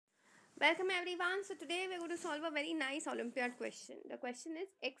Welcome everyone. So today we're going to solve a very nice Olympiad question. The question is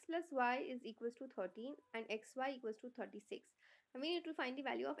x plus y is equals to 13 and xy equals to 36. And we need to find the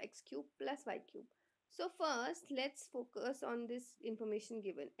value of x cube plus y cube. So first let's focus on this information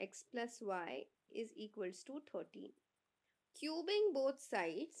given. X plus y is equals to 13. Cubing both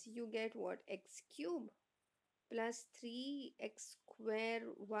sides you get what? X cube plus 3x square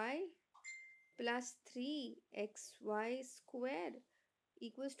y plus 3xy square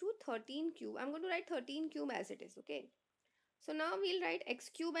equals to 13 cube. I'm going to write 13 cube as it is, okay? So now we'll write x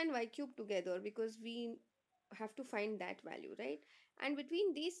cube and y cube together because we have to find that value, right? And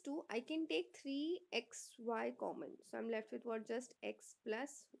between these two, I can take 3xy common. So I'm left with what? Just x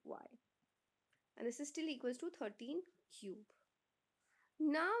plus y. And this is still equals to 13 cube.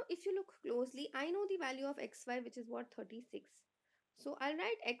 Now, if you look closely, I know the value of xy, which is what? 36. So I'll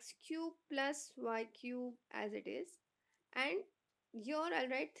write x cube plus y cube as it is. And here I'll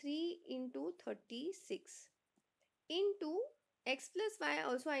write 3 into 36 into x plus y.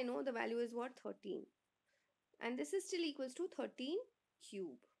 Also I know the value is what? 13. And this is still equals to 13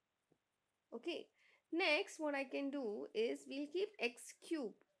 cube. Okay. Next what I can do is we'll keep x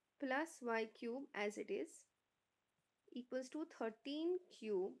cube plus y cube as it is equals to 13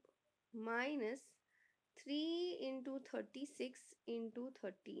 cube minus 3 into 36 into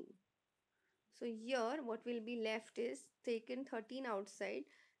 13. So here what will be left is taken 13 outside.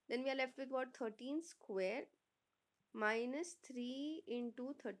 Then we are left with what? 13 square minus 3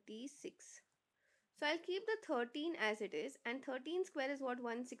 into 36. So I'll keep the 13 as it is, and 13 square is what?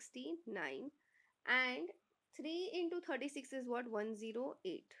 169, and 3 into 36 is what?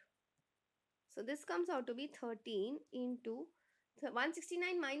 108. So this comes out to be 13 into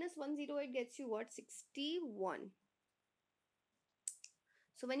 169 minus 108 gets you what? 61.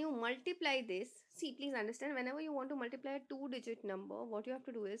 So when you multiply this, see, please understand, whenever you want to multiply a two-digit number, what you have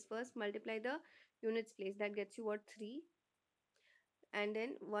to do is first multiply the units place. That gets you what? 3. And then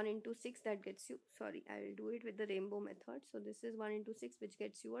 1 into 6, that gets you, sorry, I will do it with the rainbow method. So this is 1 into 6, which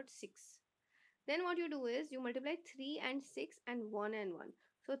gets you what? 6. Then what you do is you multiply 3 and 6 and 1 and 1.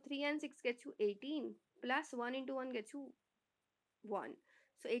 So 3 and 6 gets you 18, plus 1 into 1 gets you 1.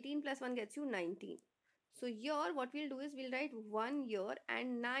 So 18 plus 1 gets you 19. So here what we'll do is we'll write 1 here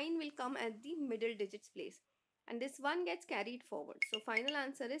and 9 will come at the middle digits place. And this 1 gets carried forward. So final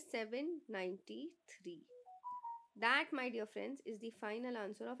answer is 793. That, my dear friends, is the final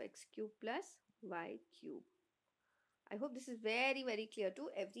answer of x cube plus y cube. I hope this is very, very clear to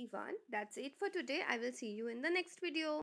everyone. That's it for today. I will see you in the next video.